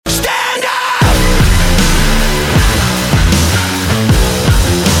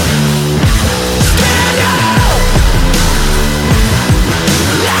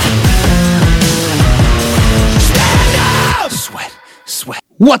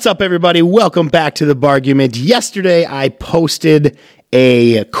What's up, everybody? Welcome back to The Bargument. Yesterday, I posted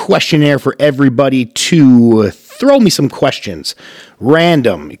a questionnaire for everybody to throw me some questions.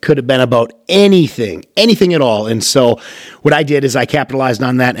 Random. It could have been about anything at all. And so what I did is I capitalized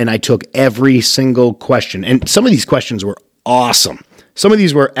on that and I took every single question. And some of these questions were awesome. Some of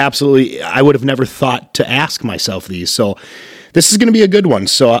these were absolutely, I would have never thought to ask myself these. So this is going to be a good one.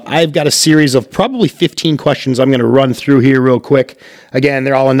 So I've got a series of probably 15 questions I'm going to run through here real quick. Again,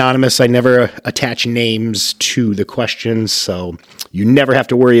 they're all anonymous. I never attach names to the questions, so you never have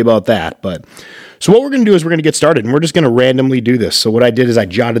to worry about that. But so what we're going to do is we're going to get started, and we're just going to randomly do this. So what I did is I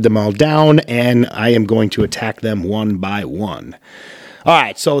jotted them all down, and I am going to attack them one by one. All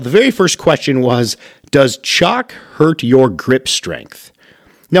right, so the very first question was, does chalk hurt your grip strength?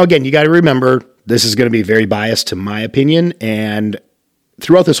 Now, again, you got to remember, this is going to be very biased to my opinion, and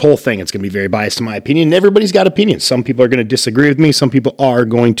throughout this whole thing, it's going to be very biased to my opinion, and everybody's got opinions. Some people are going to disagree with me. Some people are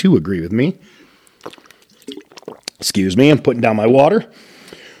going to agree with me. Excuse me, I'm putting down my water.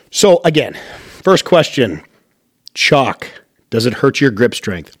 So, again, first question, chalk, does it hurt your grip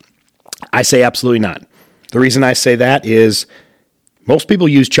strength? I say absolutely not. The reason I say that is most people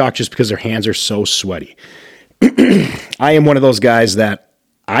use chalk just because their hands are so sweaty. I am one of those guys that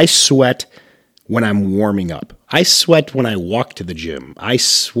I sweat when I'm warming up. I sweat when I walk to the gym. I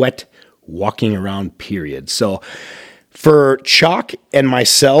sweat walking around, period. So for chalk and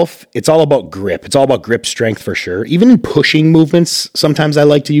myself, it's all about grip. It's all about grip strength for sure. Even in pushing movements, sometimes I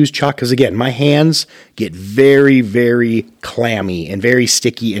like to use chalk because, again, my hands get very, very clammy and very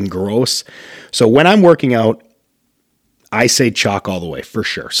sticky and gross. So when I'm working out, I say chalk all the way for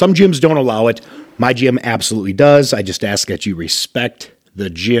sure. Some gyms don't allow it. My gym absolutely does. I just ask that you respect the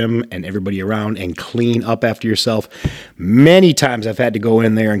gym and everybody around and clean up after yourself. Many times I've had to go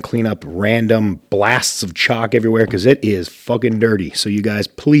in there and clean up random blasts of chalk everywhere because it is fucking dirty. So you guys,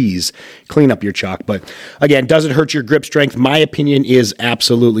 please clean up your chalk. But again, does it hurt your grip strength? My opinion is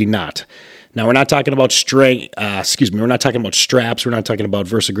absolutely not. Now, we're not talking about we're not talking about straps. We're not talking about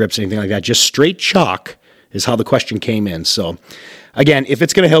VersaGrips, anything like that. Just straight chalk is how the question came in. So again, if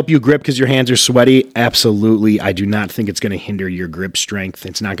it's going to help you grip because your hands are sweaty, absolutely. I do not think it's going to hinder your grip strength.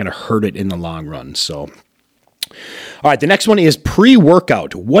 It's not going to hurt it in the long run. So, all right, the next one is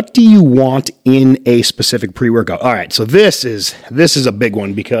pre-workout. What do you want in a specific pre-workout? All right, so this is a big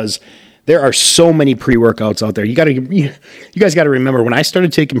one because there are so many pre-workouts out there. You guys got to remember, when I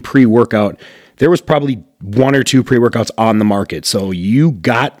started taking pre-workout, there was probably one or two pre-workouts on the market. So you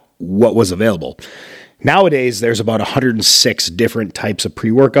got what was available. Nowadays, there's about 106 different types of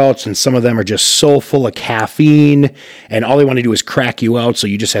pre-workouts, and some of them are just so full of caffeine, and all they want to do is crack you out, so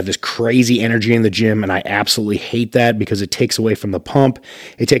you just have this crazy energy in the gym, and I absolutely hate that because it takes away from the pump,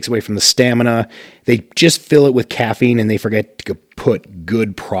 it takes away from the stamina. They just fill it with caffeine, and they forget to put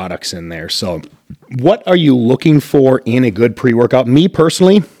good products in there. So what are you looking for in a good pre-workout? Me,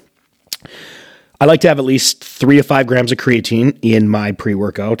 personally, I like to have at least 3 to 5 grams of creatine in my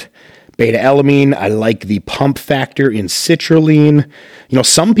pre-workout. Beta-alanine, I like the pump factor in citrulline. You know,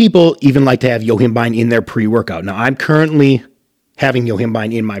 some people even like to have yohimbine in their pre-workout. Now, I'm currently having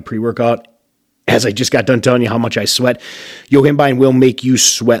yohimbine in my pre-workout. As I just got done telling you how much I sweat, yohimbine will make you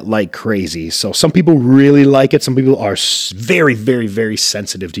sweat like crazy. So some people really like it. Some people are very, very, very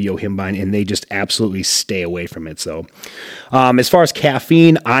sensitive to yohimbine, and they just absolutely stay away from it. So as far as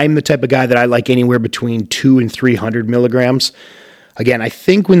caffeine, I'm the type of guy that I like anywhere between 200 and 300 milligrams. Again, I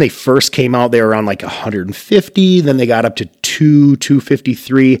think when they first came out, they were around like 150. Then they got up to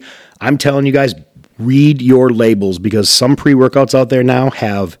 253. I'm telling you guys, read your labels because some pre-workouts out there now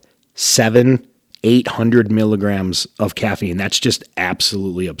have 800 milligrams of caffeine. That's just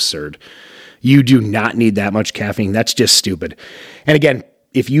absolutely absurd. You do not need that much caffeine. That's just stupid. And again,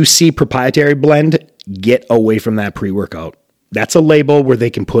 if you see proprietary blend, get away from that pre-workout. That's a label where they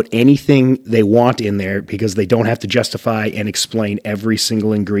can put anything they want in there because they don't have to justify and explain every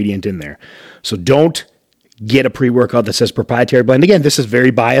single ingredient in there. So don't get a pre-workout that says proprietary blend. Again, this is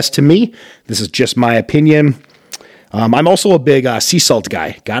very biased to me. This is just my opinion. I'm also a big sea salt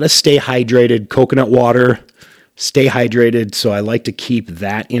guy. Got to stay hydrated. Coconut water, stay hydrated. So I like to keep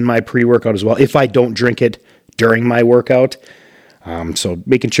that in my pre-workout as well if I don't drink it during my workout. So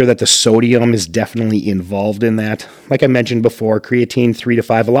making sure that the sodium is definitely involved in that. Like I mentioned before, creatine 3 to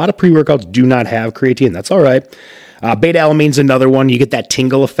 5. A lot of pre-workouts do not have creatine. That's all right. Beta-alanine is another one. You get that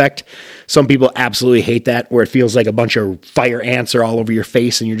tingle effect. Some people absolutely hate that, where it feels like a bunch of fire ants are all over your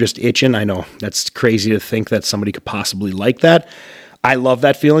face and you're just itching. I know that's crazy to think that somebody could possibly like that. I love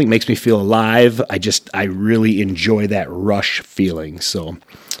that feeling. It makes me feel alive. I really enjoy that rush feeling. So,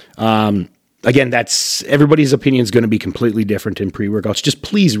 again, that's everybody's opinion is going to be completely different in pre-workouts. Just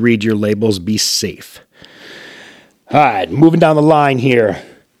please read your labels. Be safe. All right, moving down the line here.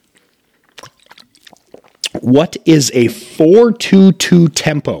 What is a 4-2-2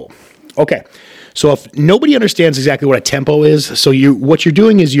 tempo? Okay, so if nobody understands exactly what a tempo is, so what you're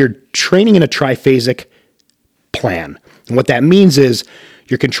doing is you're training in a triphasic plan. And what that means is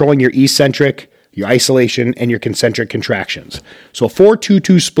you're controlling your eccentric, your isolation, and your concentric contractions. So a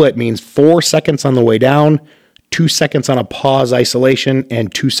 4-2-2 split means 4 seconds on the way down, 2 seconds on a pause isolation,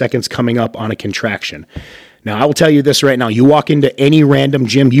 and 2 seconds coming up on a contraction. Now, I will tell you this right now. You walk into any random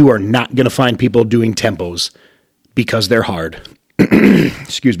gym, you are not going to find people doing tempos because they're hard.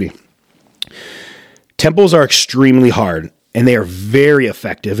 Excuse me. Tempos are extremely hard, and they are very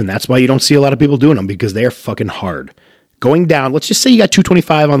effective, and that's why you don't see a lot of people doing them, because they are fucking hard. Going down, let's just say you got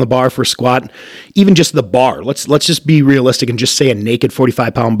 225 on the bar for a squat, even just the bar. Let's just be realistic and just say a naked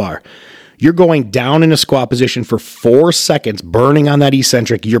 45-pound bar. You're going down in a squat position for 4 seconds, burning on that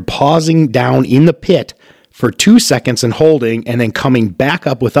eccentric. You're pausing down in the pit for 2 seconds and holding, and then coming back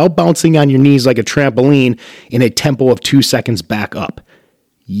up without bouncing on your knees like a trampoline in a tempo of 2 seconds back up.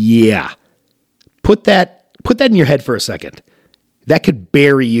 Yeah. Put that in your head for a second. That could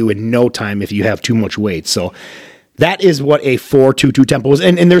bury you in no time if you have too much weight. So that is what a 4-2-2 tempo is.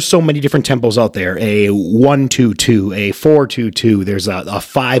 And there's so many different tempos out there. A 1-2-2, a 4-2-2. There's a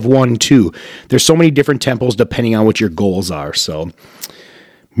 5-1-2. There's so many different tempos depending on what your goals are. So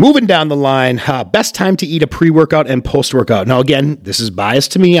moving down the line, best time to eat a pre-workout and post-workout. Now, again, this is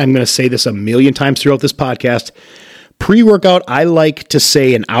biased to me. I'm going to say this a million times throughout this podcast. Pre-workout, I like to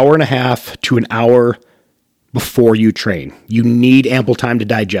say an hour and a half to an hour before you train. You need ample time to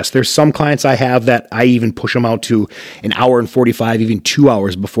digest. There's some clients I have that I even push them out to an hour and 45, even 2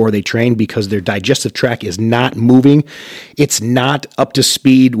 hours before they train, because their digestive tract is not moving. It's not up to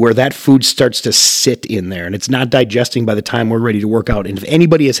speed where that food starts to sit in there, and it's not digesting by the time we're ready to work out. And if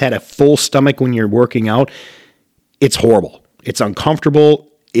anybody has had a full stomach when you're working out, it's horrible. It's uncomfortable.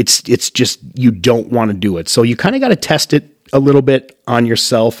 It's just, you don't want to do it. So you kind of got to test it a little bit on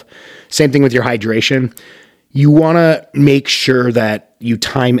yourself. Same thing with your hydration. You want to make sure that you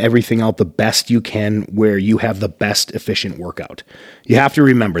time everything out the best you can where you have the best efficient workout. You have to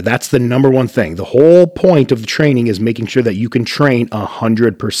remember, that's the number one thing. The whole point of the training is making sure that you can train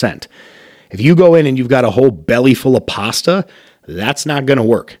 100%. If you go in and you've got a whole belly full of pasta, that's not going to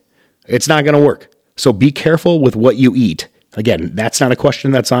work. It's not going to work. So be careful with what you eat. Again, that's not a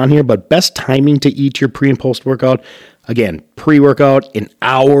question that's on here, but best timing to eat your pre and post workout. Again, pre-workout, an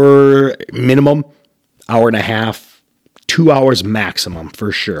hour minimum, hour and a half, 2 hours maximum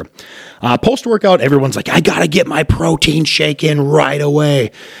for sure. Post-workout, everyone's like, I got to get my protein shake in right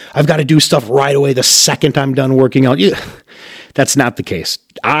away. I've got to do stuff right away the second I'm done working out. Yeah, that's not the case.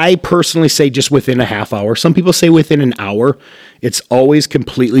 I personally say just within a half hour. Some people say within an hour. It's always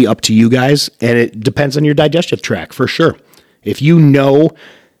completely up to you guys, and it depends on your digestive tract for sure. If you know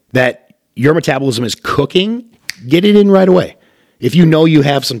that your metabolism is cooking, get it in right away. If you know you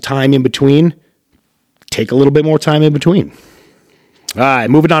have some time in between, take a little bit more time in between. All right,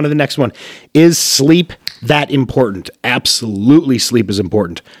 moving on to the next one. Is sleep that important? Absolutely, sleep is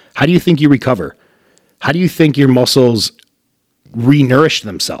important. How do you think you recover? How do you think your muscles re-nourish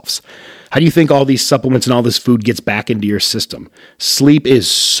themselves? How do you think all these supplements and all this food gets back into your system? Sleep is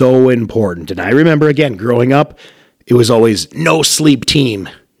so important. And I remember, again, growing up, it was always no sleep team.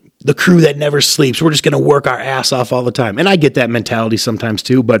 The crew that never sleeps. We're just going to work our ass off all the time. And I get that mentality sometimes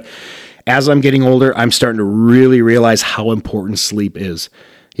too, but as I'm getting older, I'm starting to really realize how important sleep is.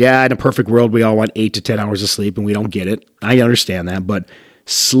 Yeah, in a perfect world, we all want 8 to 10 hours of sleep, and we don't get it. I understand that, but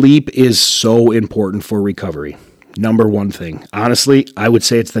sleep is so important for recovery. Number one thing. Honestly, I would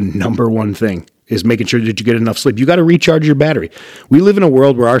say it's the number one thing, is making sure that you get enough sleep. You got to recharge your battery. We live in a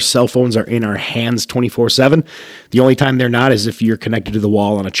world where our cell phones are in our hands 24/7. The only time they're not is if you're connected to the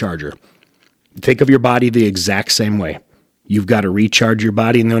wall on a charger. Think of your body the exact same way. You've got to recharge your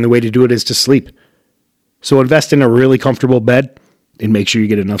body, and the only way to do it is to sleep. So invest in a really comfortable bed and make sure you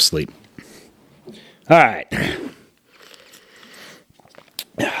get enough sleep. All right.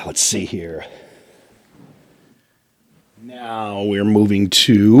 Let's see here. Now we're moving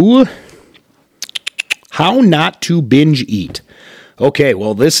to how not to binge eat. Okay,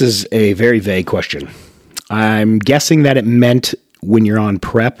 well, this is a very vague question. I'm guessing that it meant when you're on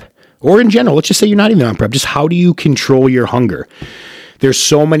prep, or in general. Let's just say you're not even on prep. Just how do you control your hunger? There's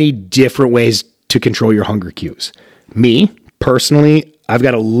so many different ways to control your hunger cues. Me, personally, I've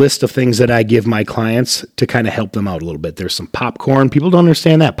got a list of things that I give my clients to kind of help them out a little bit. There's some popcorn. People don't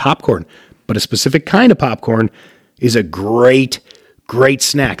understand that. Popcorn, but a specific kind of popcorn is a great great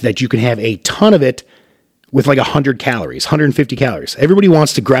snack that you can have a ton of it with like 100 calories, 150 calories. Everybody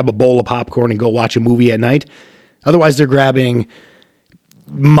wants to grab a bowl of popcorn and go watch a movie at night. Otherwise, they're grabbing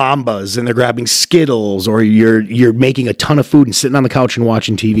Mambas and they're grabbing Skittles, or you're making a ton of food and sitting on the couch and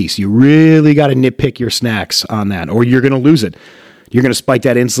watching TV. So you really got to nitpick your snacks on that, or you're going to lose it. You're going to spike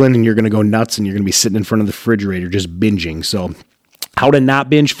that insulin and you're going to go nuts and you're going to be sitting in front of the refrigerator just binging. So how to not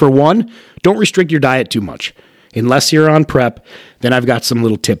binge? For one, don't restrict your diet too much. Unless you're on prep, then I've got some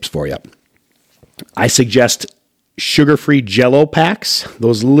little tips for you. I suggest sugar-free Jell-O packs,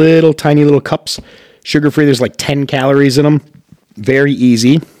 those little tiny little cups. Sugar-free, there's like 10 calories in them. Very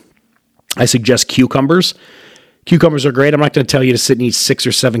easy. I suggest cucumbers. Cucumbers are great. I'm not going to tell you to sit and eat 6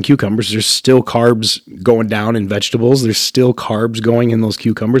 or 7 cucumbers. There's still carbs going down in vegetables. There's still carbs going in those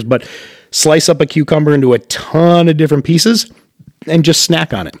cucumbers. But slice up a cucumber into a ton of different pieces and just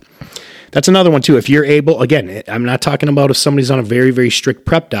snack on it. That's another one too. If you're able, again, I'm not talking about if somebody's on a very, very strict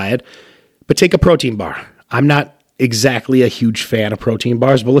prep diet, but take a protein bar. I'm not exactly a huge fan of protein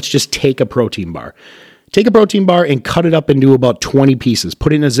bars, but let's just take a protein bar. Take a protein bar and cut it up into about 20 pieces.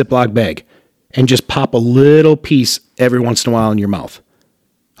 Put it in a Ziploc bag and just pop a little piece every once in a while in your mouth.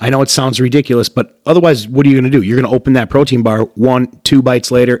 I know it sounds ridiculous, but otherwise, what are you going to do? You're going to open that protein bar, 1-2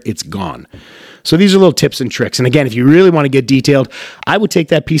 bites later, it's gone. So these are little tips and tricks. And again, if you really want to get detailed, I would take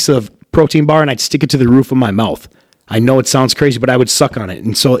that piece of protein bar and I'd stick it to the roof of my mouth. I know it sounds crazy, but I would suck on it.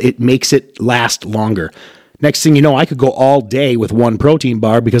 And so it makes it last longer. Next thing you know, I could go all day with one protein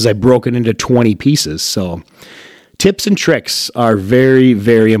bar because I broke it into 20 pieces. So tips and tricks are very,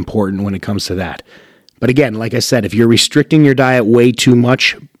 very important when it comes to that. But again, like I said, if you're restricting your diet way too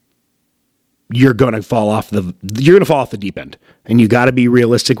much, you're going to fall off the deep end. And you got to be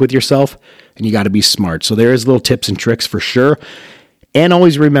realistic with yourself and you got to be smart. So there is little tips and tricks for sure. And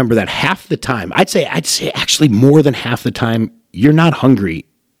always remember that half the time, I'd say actually more than half the time, you're not hungry,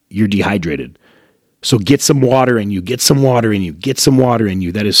 you're dehydrated. So get some water in you, get some water in you, get some water in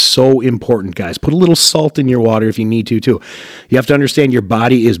you. That is so important, guys. Put a little salt in your water if you need to, too. You have to understand your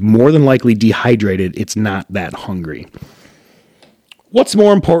body is more than likely dehydrated. It's not that hungry. What's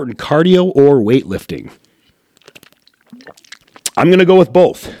more important, cardio or weightlifting? I'm going to go with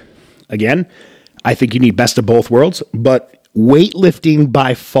both. Again, I think you need best of both worlds, but weightlifting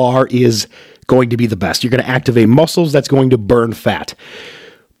by far is going to be the best. You're going to activate muscles that's going to burn fat.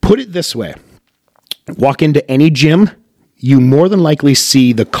 Put it this way. Walk into any gym, you more than likely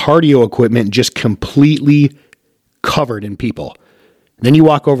see the cardio equipment just completely covered in people. Then you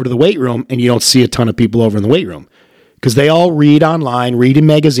walk over to the weight room and you don't see a ton of people over in the weight room because they all read online, read in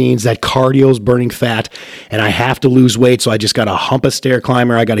magazines that cardio is burning fat and I have to lose weight, so I just got to hump a stair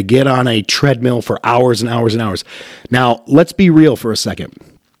climber. I got to get on a treadmill for hours and hours and hours. Now, let's be real for a second.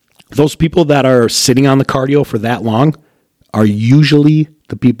 Those people that are sitting on the cardio for that long are usually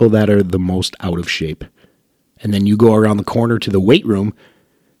the people that are the most out of shape. And then you go around the corner to the weight room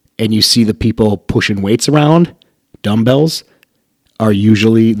and you see the people pushing weights around, dumbbells, are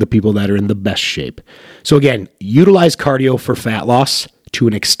usually the people that are in the best shape. So again, utilize cardio for fat loss to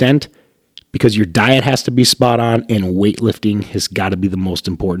an extent because your diet has to be spot on and weightlifting has got to be the most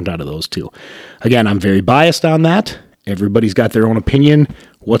important out of those two. Again, I'm very biased on that. Everybody's got their own opinion.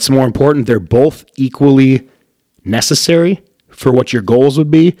 What's more important? They're both equally necessary for what your goals would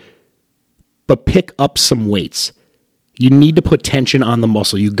be, but pick up some weights. You need to put tension on the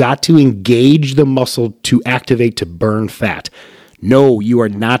muscle. You got to engage the muscle to activate, to burn fat. No, you are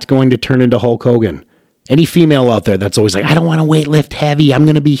not going to turn into Hulk Hogan. Any female out there that's always like, I don't want to weight lift heavy. I'm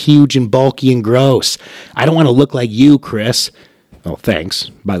going to be huge and bulky and gross. I don't want to look like you, Chris. Oh, thanks,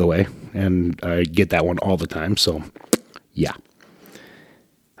 by the way. And I get that one all the time. So, yeah.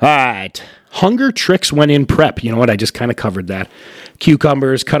 All right. Hunger tricks when in prep. You know what? I just kind of covered that.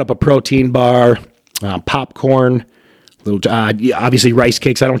 Cucumbers, cut up a protein bar, popcorn, obviously rice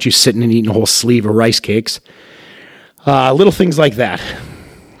cakes. I don't want you sitting and eating a whole sleeve of rice cakes. Little things like that.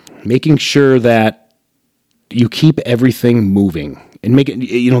 Making sure that you keep everything moving and make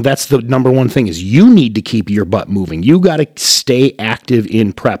it, that's the number one thing is you need to keep your butt moving. You got to stay active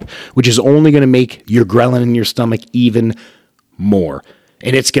in prep, which is only going to make your ghrelin in your stomach even more.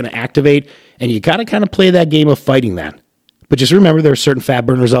 And it's going to activate, and you got to kind of play that game of fighting that. But just remember, there are certain fat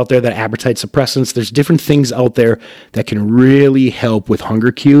burners out there that appetite suppressants. There's different things out there that can really help with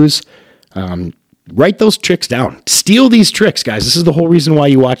hunger cues. Write those tricks down. Steal these tricks, guys. This is the whole reason why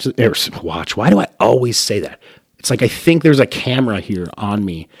you watch. Why do I always say that? It's like I think there's a camera here on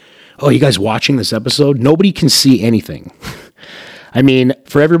me. Oh, you guys watching this episode? Nobody can see anything. I mean,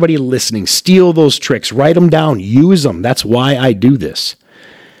 for everybody listening, steal those tricks. Write them down. Use them. That's why I do this.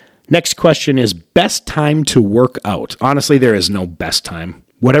 Next question is best time to work out. Honestly, there is no best time.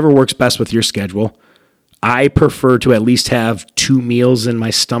 Whatever works best with your schedule. I prefer to at least have 2 meals in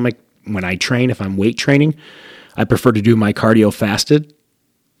my stomach when I train, if I'm weight training. I prefer to do my cardio fasted.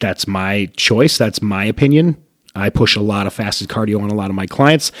 That's my choice. That's my opinion. I push a lot of fasted cardio on a lot of my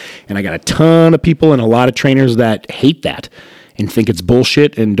clients, and I got a ton of people and a lot of trainers that hate that and think it's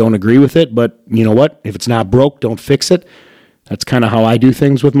bullshit and don't agree with it. But you know what? If it's not broke, don't fix it. That's kind of how I do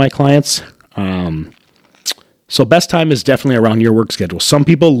things with my clients. So best time is definitely around your work schedule. Some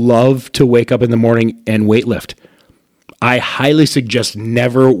people love to wake up in the morning and weight lift. I highly suggest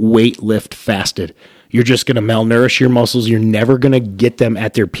never weight lift fasted. You're just going to malnourish your muscles. You're never going to get them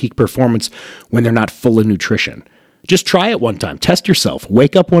at their peak performance when they're not full of nutrition. Just try it one time. Test yourself.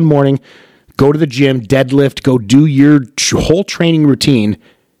 Wake up one morning, go to the gym, deadlift, go do your whole training routine.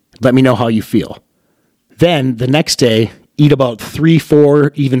 Let me know how you feel. Then the next day, eat about 3,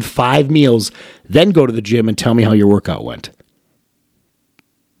 4, even 5 meals, then go to the gym and tell me how your workout went.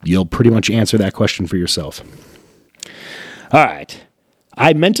 You'll pretty much answer that question for yourself. All right.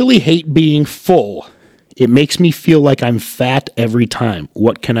 I mentally hate being full. It makes me feel like I'm fat every time.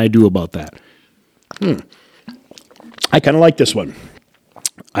 What can I do about that? I kind of like this one.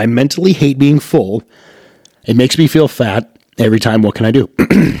 I mentally hate being full. It makes me feel fat every time. What can I do?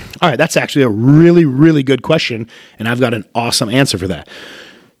 All right, that's actually a really, really good question, and I've got an awesome answer for that.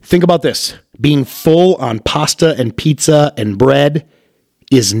 Think about this. Being full on pasta and pizza and bread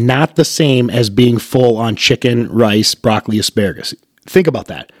is not the same as being full on chicken, rice, broccoli, asparagus. Think about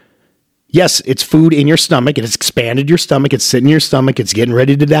that. Yes, it's food in your stomach. It has expanded your stomach. It's sitting in your stomach. It's getting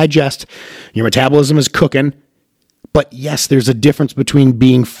ready to digest. Your metabolism is cooking. But yes, there's a difference between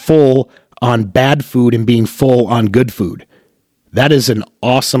being full on bad food and being full on good food. That is an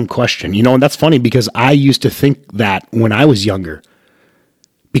awesome question. You know, and that's funny because I used to think that when I was younger.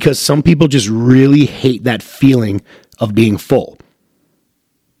 Because some people just really hate that feeling of being full.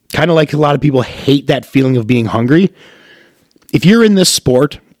 Kind of like a lot of people hate that feeling of being hungry. If you're in this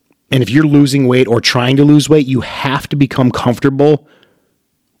sport and if you're losing weight or trying to lose weight, you have to become comfortable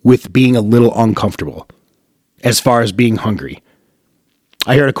with being a little uncomfortable as far as being hungry.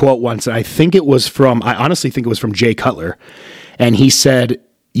 I heard a quote once, and I honestly think it was from Jay Cutler. And he said,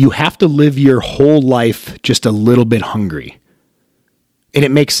 you have to live your whole life just a little bit hungry. And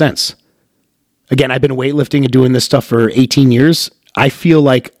it makes sense. Again, I've been weightlifting and doing this stuff for 18 years. I feel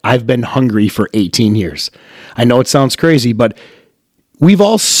like I've been hungry for 18 years. I know it sounds crazy, but we've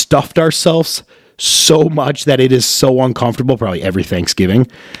all stuffed ourselves so much that it is so uncomfortable, probably every Thanksgiving.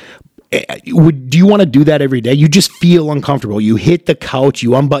 Do you want to do that every day? You just feel uncomfortable. You hit the couch,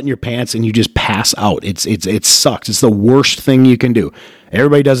 you unbutton your pants, and you just pass out. It sucks. It's the worst thing you can do.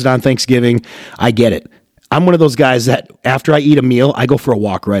 Everybody does it on Thanksgiving. I get it. I'm one of those guys that after I eat a meal, I go for a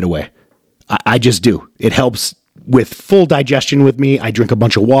walk right away. I just do. It helps with full digestion with me. I drink a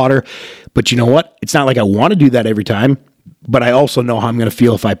bunch of water. But you know what? It's not like I want to do that every time. But I also know how I'm going to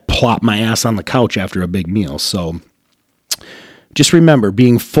feel if I plop my ass on the couch after a big meal. So just remember,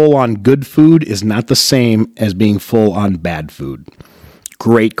 being full on good food is not the same as being full on bad food.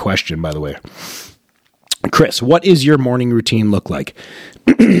 Great question, by the way. Chris, what is your morning routine look like?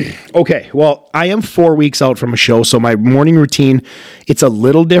 Okay, well, I am 4 weeks out from a show, so my morning routine, it's a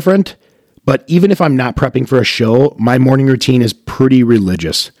little different. But even if I'm not prepping for a show, my morning routine is pretty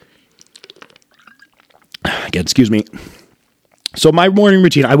religious. Again, excuse me. So my morning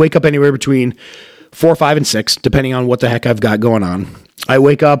routine, I wake up anywhere between 4, 5, and 6, depending on what the heck I've got going on. I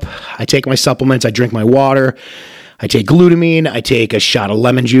wake up, I take my supplements, I drink my water, I take glutamine, I take a shot of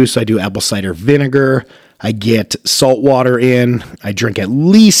lemon juice, I do apple cider vinegar, I get salt water in, I drink at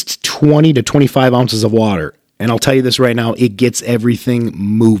least 20 to 25 ounces of water. And I'll tell you this right now, it gets everything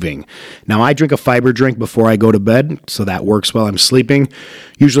moving. Now, I drink a fiber drink before I go to bed, so that works while I'm sleeping.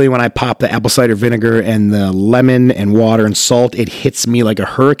 Usually when I pop the apple cider vinegar and the lemon and water and salt, it hits me like a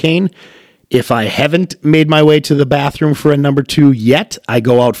hurricane. If I haven't made my way to the bathroom for a number 2 yet, I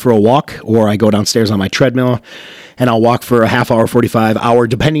go out for a walk or I go downstairs on my treadmill and I'll walk for a half hour, 45 hour,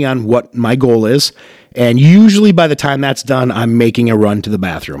 depending on what my goal is. And usually by the time that's done, I'm making a run to the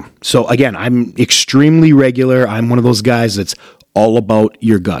bathroom. So again, I'm extremely regular. I'm one of those guys that's all about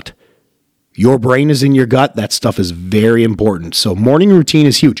your gut. Your brain is in your gut. That stuff is very important. So morning routine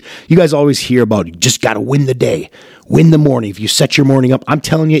is huge. You guys always hear about you just got to win the day, win the morning. If you set your morning up, I'm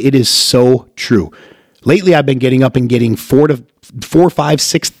telling you, it is so true. Lately, I've been getting up and getting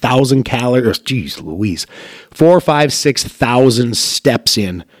 6,000 calories. Geez Louise, 6,000 steps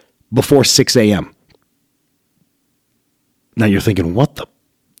in before 6 a.m. Now you're thinking, what the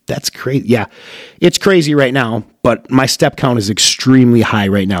That's great. Yeah, it's crazy right now, but my step count is extremely high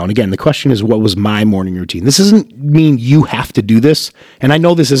right now. And again, the question is, what was my morning routine? This doesn't mean you have to do this. And I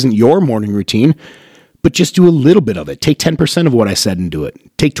know this isn't your morning routine, but just do a little bit of it. Take 10% of what I said and do it.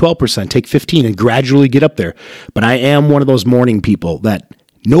 Take 12%, take 15% and gradually get up there. But I am one of those morning people that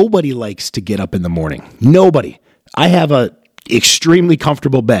nobody likes to get up in the morning. Nobody. I have a extremely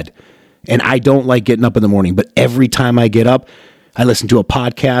comfortable bed and I don't like getting up in the morning. But every time I get up, I listen to a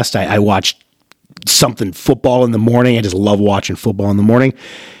podcast. I watch something football in the morning. I just love watching football in the morning.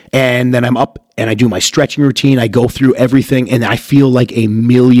 And then I'm up and I do my stretching routine. I go through everything and I feel like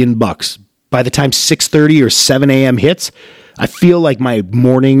 $1,000,000. By the time 6:30 or 7 a.m. hits, I feel like my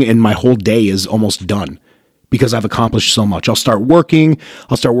morning and my whole day is almost done because I've accomplished so much. I'll start working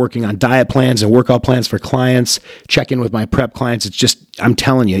on diet plans and workout plans for clients, check in with my prep clients. It's just, I'm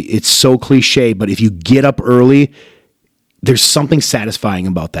telling you, it's so cliche, but if you get up early, there's something satisfying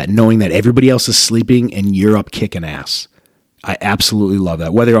about that, knowing that everybody else is sleeping and you're up kicking ass. I absolutely love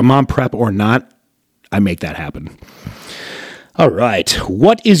that. Whether I'm on prep or not, I make that happen. All right.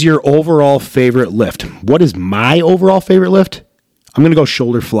 What is your overall favorite lift? What is my overall favorite lift? I'm going to go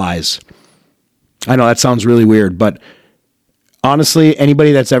shoulder flies. I know that sounds really weird, but honestly,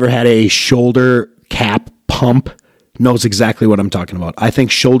 anybody that's ever had a shoulder cap pump knows exactly what I'm talking about. I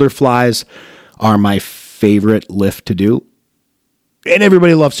think shoulder flies are my favorite lift to do. And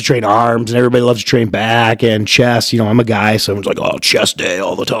everybody loves to train arms and everybody loves to train back and chest. You know, I'm a guy, so everyone's like, oh, chest day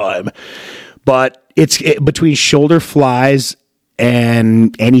all the time. But it's between shoulder flies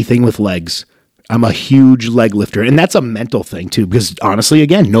and anything with legs. I'm a huge leg lifter. And that's a mental thing too, because honestly,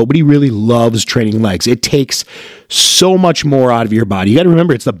 again, nobody really loves training legs. It takes so much more out of your body. You got to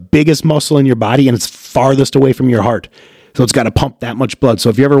remember, it's the biggest muscle in your body and it's farthest away from your heart. So it's got to pump that much blood. So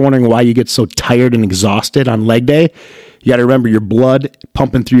if you're ever wondering why you get so tired and exhausted on leg day, you got to remember your blood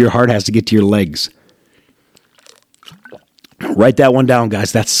pumping through your heart has to get to your legs. Write that one down,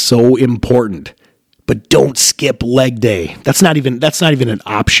 guys. That's so important. But don't skip leg day. That's not even an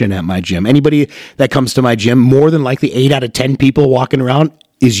option at my gym. Anybody that comes to my gym, more than likely 8 out of 10 people walking around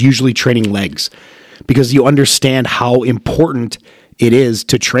is usually training legs because you understand how important it is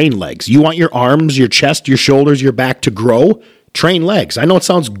to train legs. You want your arms, your chest, your shoulders, your back to grow, train legs. I know it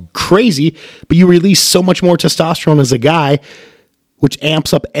sounds crazy, but you release so much more testosterone as a guy, which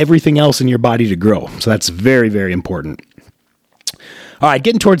amps up everything else in your body to grow. So that's very, very important. All right,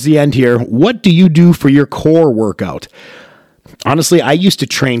 getting towards the end here. What do you do for your core workout? Honestly, I used to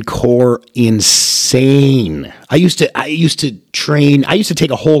train core insane. I used to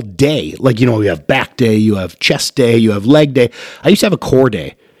take a whole day. Like, you know, you have back day, you have chest day, you have leg day. I used to have a core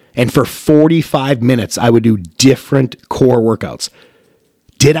day. And for 45 minutes, I would do different core workouts.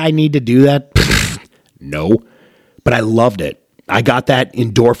 Did I need to do that? No, but I loved it. I got that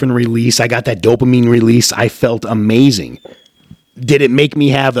endorphin release. I got that dopamine release. I felt amazing. Did it make me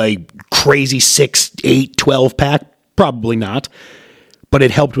have a crazy 6, 8, 12 pack? Probably not, but it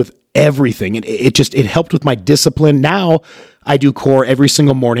helped with everything. It helped with my discipline. Now I do core every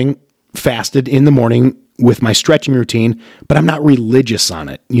single morning, fasted in the morning with my stretching routine, but I'm not religious on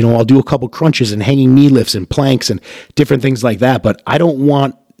it. You know, I'll do a couple crunches and hanging knee lifts and planks and different things like that, but I don't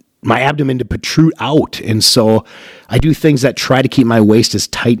want my abdomen to protrude out. And so I do things that try to keep my waist as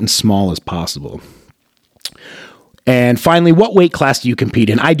tight and small as possible. And finally, what weight class do you compete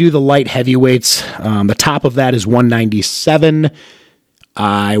in? I do the light heavyweights. The top of that is 197.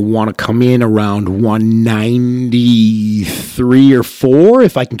 I want to come in around 193 or 4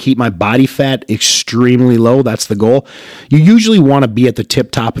 if I can keep my body fat extremely low. That's the goal. You usually want to be at the tip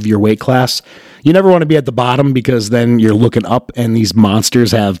top of your weight class. You never want to be at the bottom because then you're looking up and these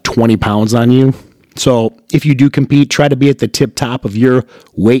monsters have 20 pounds on you. So if you do compete, try to be at the tip top of your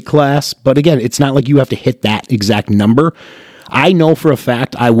weight class. But again, it's not like you have to hit that exact number. I know for a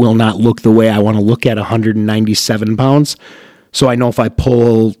fact I will not look the way I want to look at 197 pounds. So I know if I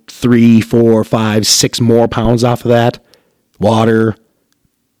pull 3, 4, 5, 6 more pounds off of that, water,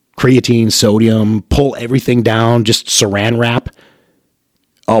 creatine, sodium, pull everything down, just saran wrap,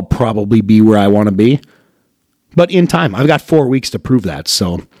 I'll probably be where I want to be. But in time, I've got 4 weeks to prove that.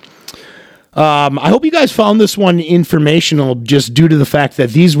 So I hope you guys found this one informational just due to the fact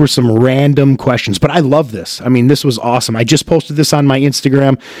that these were some random questions, but I love this. I mean, this was awesome. I just posted this on my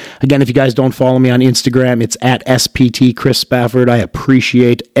Instagram. Again, if you guys don't follow me on Instagram, it's at SPT Chris Spafford. I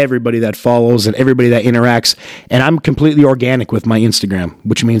appreciate everybody that follows and everybody that interacts, and I'm completely organic with my Instagram,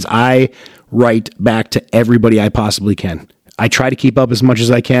 which means I write back to everybody I possibly can. I try to keep up as much as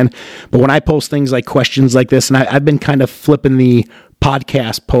I can, but when I post things like questions like this, and I've been kind of flipping the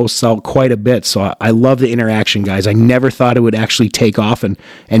podcast posts out quite a bit. So I love the interaction, guys. I never thought it would actually take off and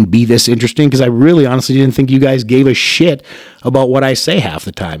be this interesting, because I really honestly didn't think you guys gave a shit about what I say half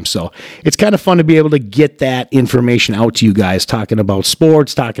the time. So it's kind of fun to be able to get that information out to you guys, talking about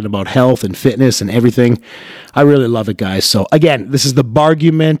sports, talking about health and fitness and everything. I really love it, guys. So again, this is the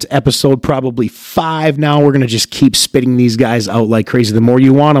Bargument episode, probably 5 now. We're going to just keep spitting these guys out like crazy. The more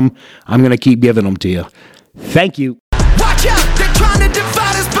you want them, I'm going to keep giving them to you. Thank you. Watch out, they're trying to